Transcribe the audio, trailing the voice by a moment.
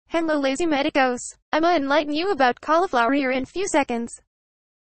Hello lazy medicos. I'ma enlighten you about cauliflower ear in few seconds.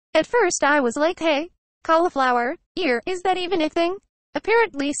 At first I was like, hey, cauliflower ear, is that even a thing?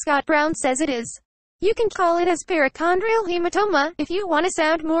 Apparently Scott Brown says it is. You can call it as perichondrial hematoma if you want to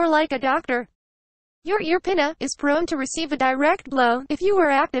sound more like a doctor. Your ear pinna is prone to receive a direct blow if you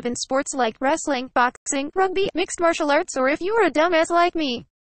were active in sports like wrestling, boxing, rugby, mixed martial arts, or if you were a dumbass like me.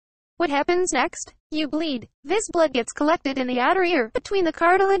 What happens next? You bleed. This blood gets collected in the outer ear, between the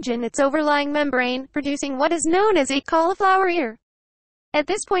cartilage and its overlying membrane, producing what is known as a cauliflower ear. At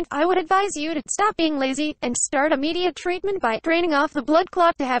this point, I would advise you to stop being lazy, and start immediate treatment by draining off the blood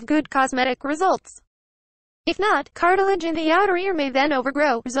clot to have good cosmetic results. If not, cartilage in the outer ear may then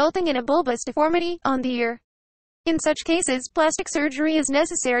overgrow, resulting in a bulbous deformity on the ear. In such cases, plastic surgery is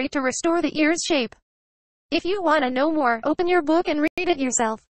necessary to restore the ear's shape. If you want to know more, open your book and read it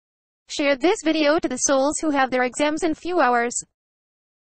yourself. Share this video to the souls who have their exams in few hours.